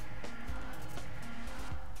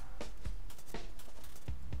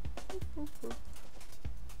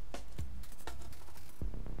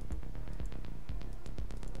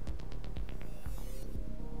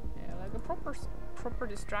 Yeah, like a proper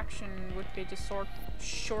distraction would be to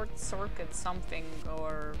short circuit something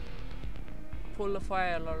or pull a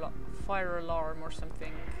fire alarm or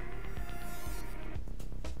something.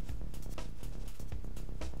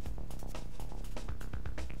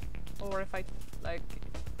 Or if I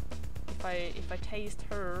tased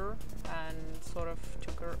her and sort of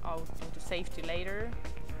took her out into safety later,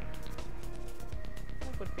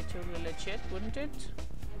 that would be totally legit, wouldn't it?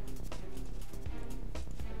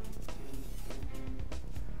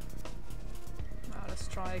 Let's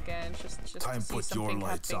try again, just Time to see put something your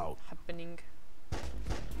lights out. happening.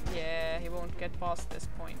 Yeah, he won't get past this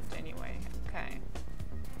point anyway. Okay.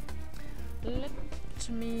 Let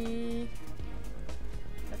me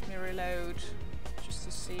reload just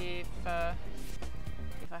to see if I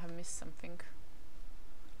have missed something.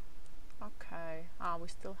 Okay. We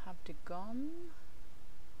still have the gun.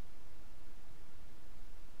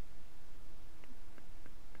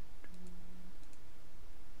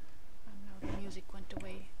 And now the music went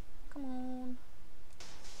away. Come on.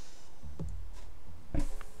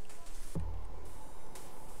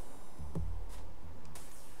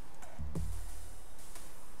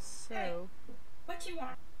 So. Hey, what you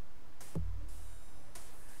want?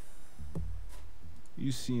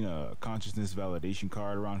 You seen a consciousness validation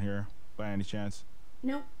card around here by any chance?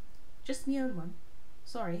 Nope, just me own one.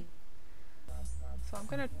 Sorry. So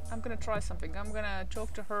I'm gonna try something. I'm gonna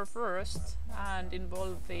talk to her first and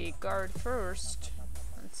involve the guard first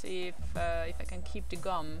and see if I can keep the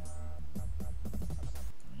gum.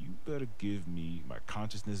 You better give me my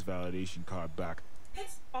consciousness validation card back.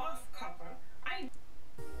 Piss off, copper.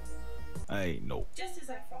 I ain't no. Just as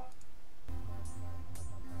I thought.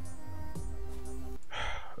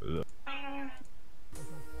 Look, I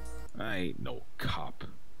ain't no cop.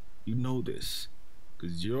 You know this,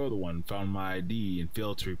 cause you're the one found my ID and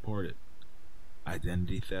failed to report it.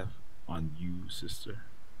 Identity theft on you, sister.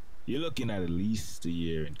 You're looking at least a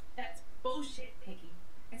year. That's bullshit, Piggy.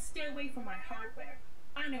 And stay away from my hardware.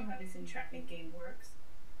 I know how this entrapment game works.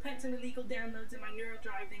 Plant some illegal downloads in my neural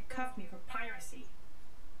drive, then cuff me for piracy.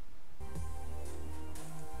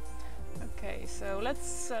 Okay, so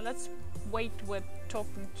let's wait with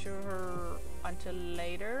talking to her until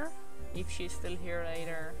later, if she's still here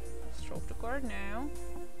later. Let's drop the guard now.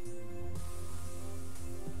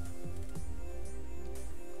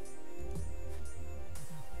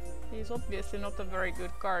 He's obviously not a very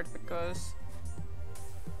good guard because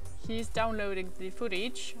he's downloading the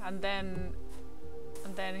footage and then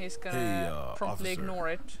he's gonna promptly officer. ignore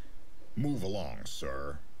it. Move along,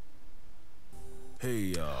 sir.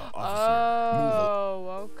 Hey, officer.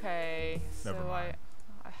 Oh, okay. Never So mind.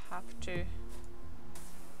 I have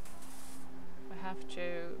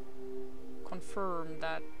to confirm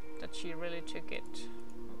that she really took it.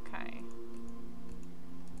 Okay.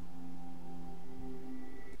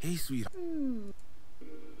 Hey, sweetheart.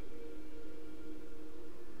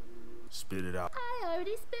 Spit it out. I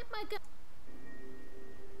already spit my gun.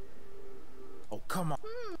 Oh, come on.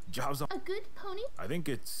 Jobs on. A good pony? I think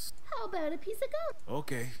it's... How about a piece of gum?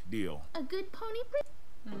 Okay, deal. A good pony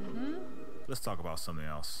Let's talk about something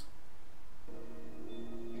else.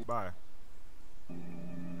 Bye.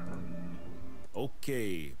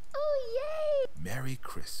 Okay. Oh, yay! Merry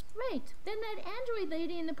Christmas. Right. Then that android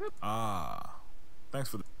lady in the purple. Ah. Thanks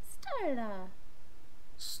for the... Starla.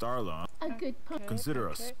 Starla. A good pony. Consider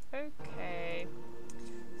us. Okay.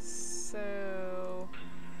 So...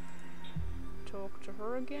 talk to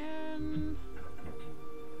her again.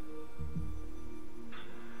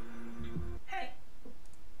 Hey,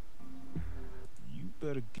 You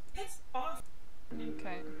better get... piss off.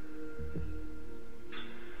 Okay.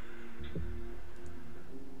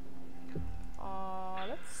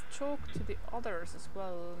 Let's talk to the others as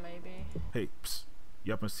well, maybe. Hey, psst.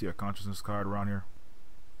 You happen to see a consciousness card around here?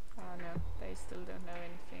 Oh no, they still don't know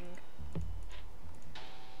anything.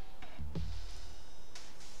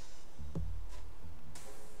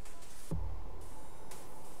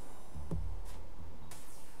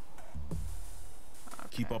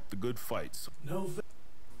 Keep up the good fights. No.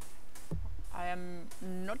 I am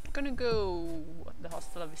not gonna go the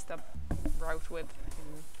Hostel Vista route with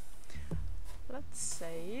him. Let's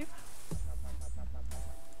save.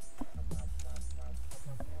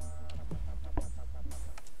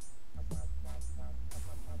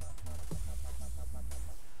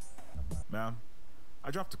 Ma'am,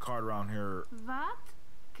 I dropped a card around here. What?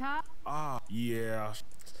 Ah, yeah.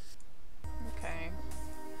 Okay.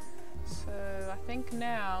 So I think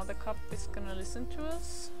now the cop is gonna listen to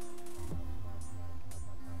us.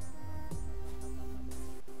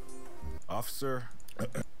 Officer.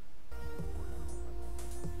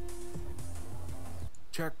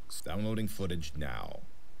 Check. Downloading footage now.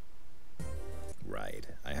 Right.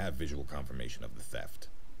 I have visual confirmation of the theft.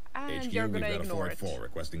 And HQ, you're we've gonna got a ignore Ford it. 4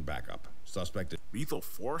 requesting backup. Suspect. Lethal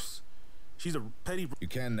force? She's a petty. You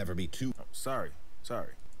can never be too. Oh, sorry.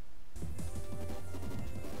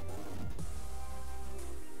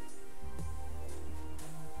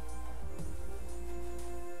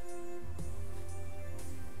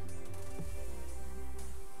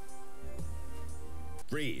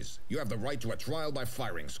 Freeze. You have the right to a trial by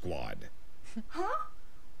firing squad. Huh?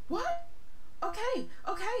 What?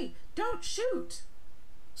 Okay, don't shoot.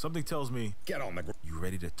 Something tells me. Get on the You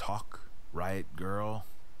ready to talk, right, girl?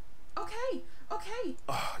 Okay.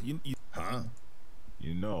 You Huh?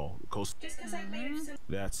 You know, the coast. Just because I made some.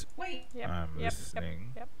 That's. Wait, I'm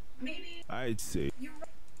listening. maybe I'd say. you're right.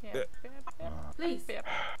 Yep. Please.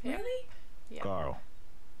 Really? Yep.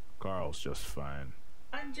 Carl's just fine.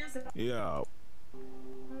 I'm Jezebel. Yeah.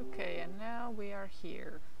 Okay, and now we are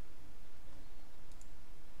here.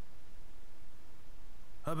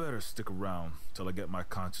 I better stick around till I get my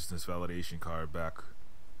consciousness validation card back.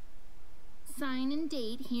 Sign and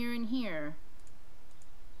date here and here.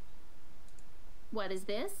 What is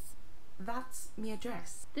this? That's my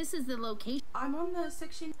address. This is the location. I'm on the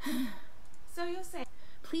section. So you're saying,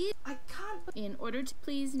 Please, I can't. in order to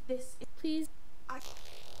please, This. please. I.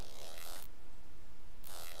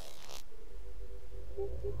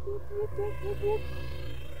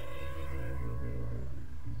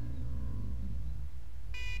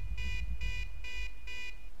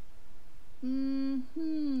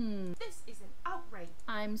 This is an outrage.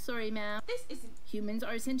 I'm sorry, ma'am. This isn't. Humans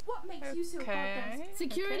are sent. What makes you so goddamn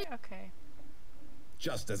Security. Okay.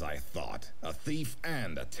 Just as I thought. A thief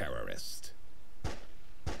and a terrorist.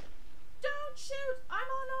 Don't shoot! I'm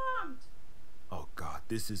unarmed! Oh god,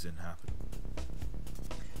 this isn't happening.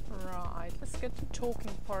 Right, let's get the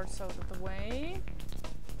talking parts out of the way.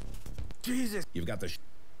 Jesus! You've got the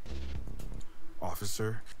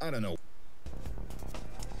Officer. I don't know.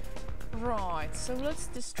 Right, so let's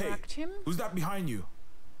distract him. Who's that behind you?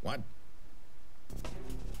 What?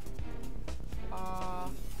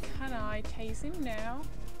 Can I tase him now?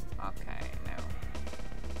 Okay, no.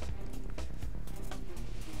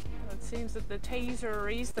 It seems that the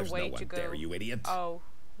taser is the There's way no to one go. there, you idiot. Oh,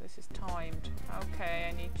 this is timed. Okay,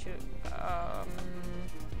 I need to.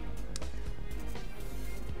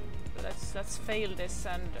 Let's fail this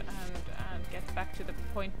and get back to the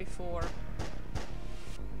point before.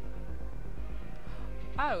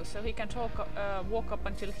 Oh, so he can walk up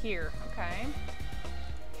until here. Okay.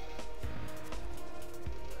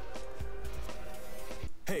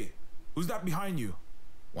 Hey, who's that behind you?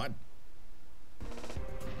 What?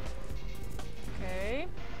 Okay.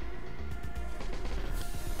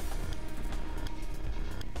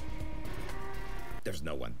 There's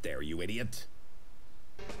no one there, you idiot.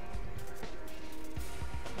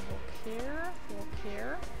 here, walk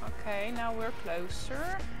here. Okay, now we're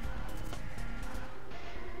closer.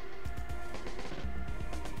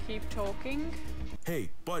 Keep talking. Hey,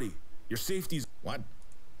 buddy, your safety's... What?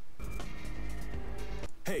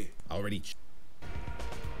 Hey, already...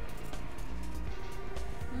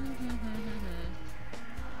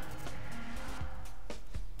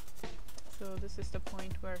 So this is the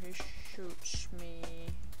point where he shoots me.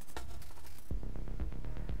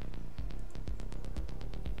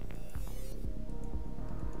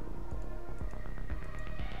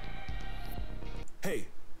 Hey,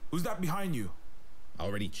 who's that behind you?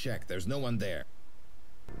 Already checked. There's no one there.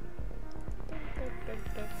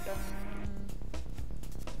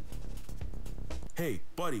 Hey,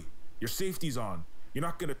 buddy, your safety's on. You're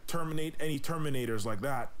not gonna terminate any Terminators like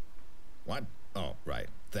that. What? Oh, right.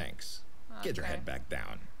 Thanks. Okay. Get your head back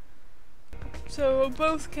down. So on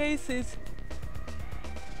both cases,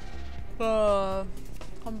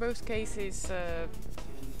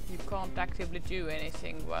 you can't actively do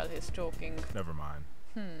anything while he's talking. Never mind.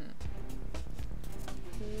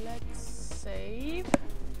 Let's save.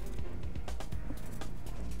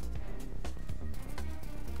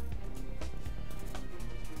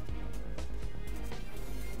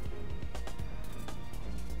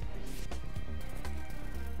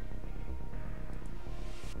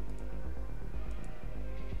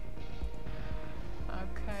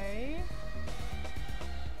 Okay.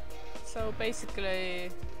 So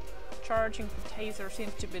basically, charging the taser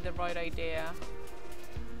seems to be the right idea.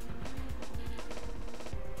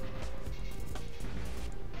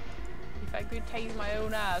 If I could tase my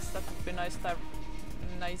own ass, that would be nice.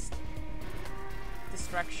 Nice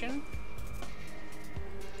distraction.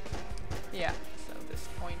 Yeah. So this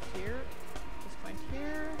point here, this point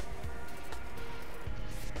here.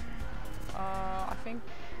 I think.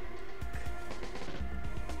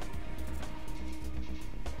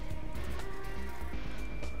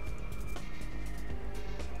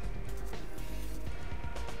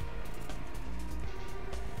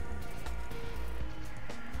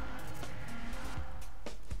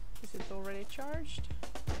 Is it already charged?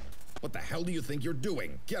 What the hell do you think you're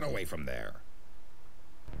doing? Get away from there.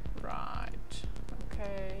 Right.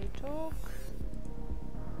 Okay, talk.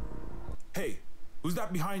 Hey, who's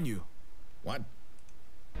that behind you? What?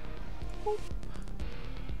 Boop.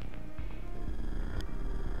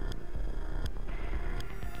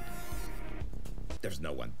 There's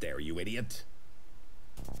no one there, you idiot.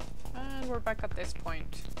 And we're back at this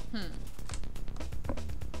point.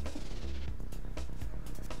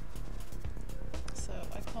 So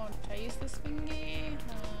I can't tase this thingy,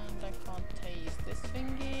 and I can't tase this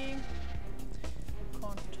thingy.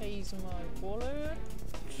 Can't tase my wallet.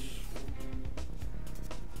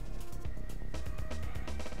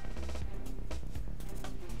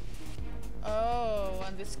 Oh,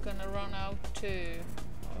 and it's gonna run out too.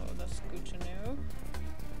 Oh, that's good to know.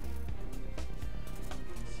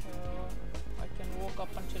 So I can walk up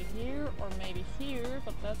until here, or maybe here,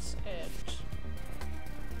 but that's it.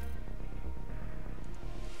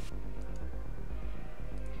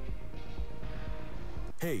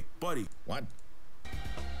 Hey, buddy. What?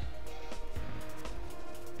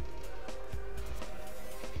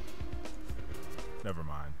 Never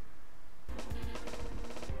mind.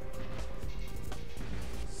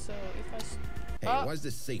 So if I... Hey, why's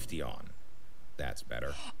this safety on? That's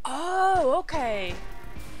better. Oh, okay.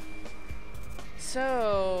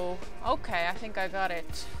 So, okay, I think I got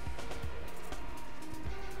it.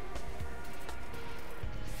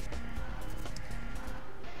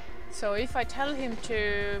 So if I tell him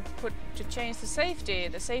to change the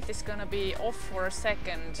safety's gonna be off for a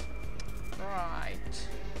second. Right.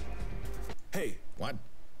 Hey, what?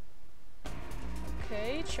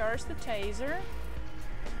 Okay, charge the taser.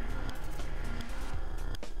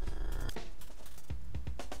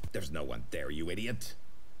 There's no one there, you idiot.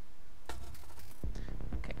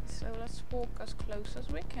 Okay, so let's walk as close as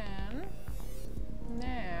we can.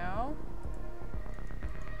 Now.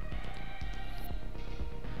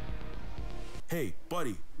 Hey,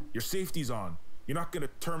 buddy, your safety's on. You're not gonna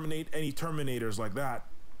terminate any Terminators like that.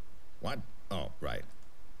 What? Oh, right.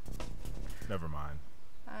 Never mind.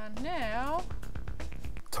 And now.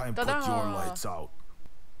 Time to put your lights out.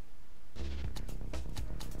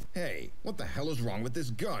 Hey, what the hell is wrong with this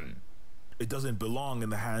gun? It doesn't belong in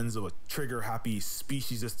the hands of a trigger-happy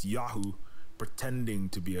speciesist yahoo pretending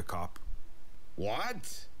to be a cop.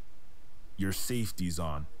 What? Your safety's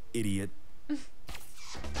on, idiot.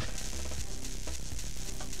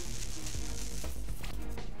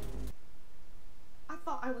 I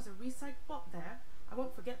thought I was a recycled bot there. I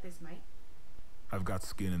won't forget this, mate. I've got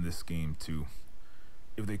skin in this game too.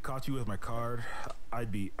 If they caught you with my card,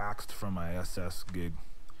 I'd be axed from my SS gig.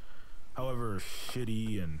 However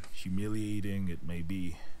shitty and humiliating it may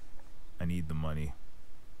be, I need the money.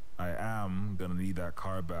 I am gonna need that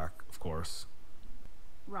car back, of course.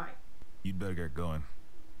 Right. You'd better get going.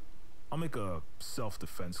 I'll make a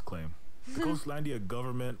self-defense claim. The Coastlandia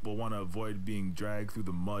government will want to avoid being dragged through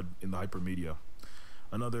the mud in the hypermedia.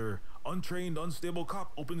 Another untrained, unstable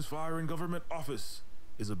cop opens fire in government office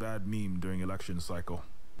is a bad meme during election cycle.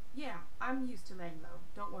 Yeah, I'm used to laying low.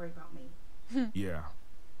 Don't worry about me. Yeah.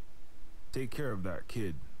 Take care of that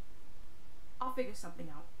kid. I'll figure something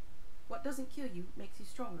out. What doesn't kill you makes you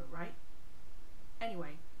stronger, right?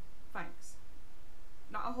 Anyway, thanks.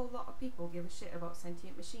 Not a whole lot of people give a shit about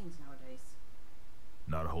sentient machines nowadays.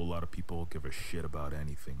 Not a whole lot of people give a shit about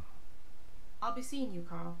anything. I'll be seeing you,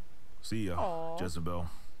 Carl. See ya, Aww. Jezebel.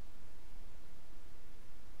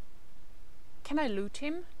 Can I loot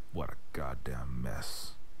him? What a goddamn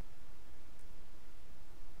mess.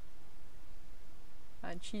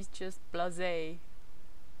 And she's just blasé.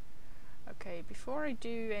 Okay, before I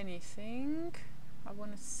do anything, I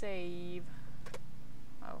want to save.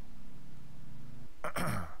 Oh.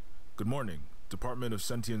 Good morning, Department of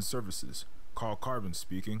Sentient Services. Carl Carbon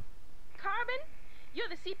speaking. Carbon? You're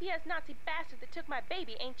the CPS Nazi bastard that took my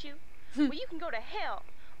baby, ain't you? Well, you can go to hell.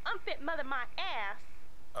 Unfit mother my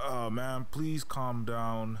ass. Ma'am, please calm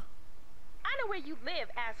down. I know where you live,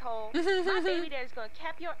 asshole. My baby daddy's gonna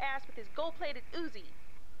cap your ass with his gold-plated Uzi.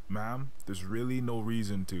 Ma'am, there's really no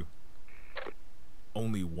reason to.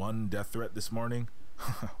 Only one death threat this morning?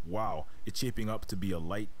 Wow, it's shaping up to be a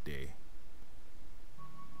light day.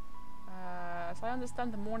 As I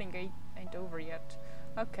understand, the morning ain't over yet.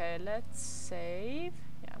 Okay, let's save.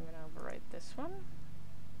 Yeah, I'm gonna overwrite this one.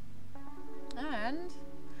 And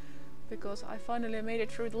because I finally made it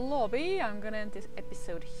through the lobby, I'm gonna end this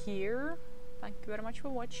episode here. Thank you very much for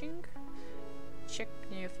watching. Check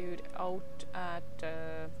Neofeud out at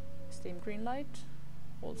Steam Greenlight.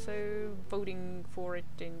 Also, voting for it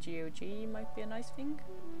in GOG might be a nice thing.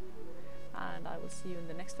 And I will see you in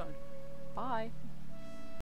the next one. Bye!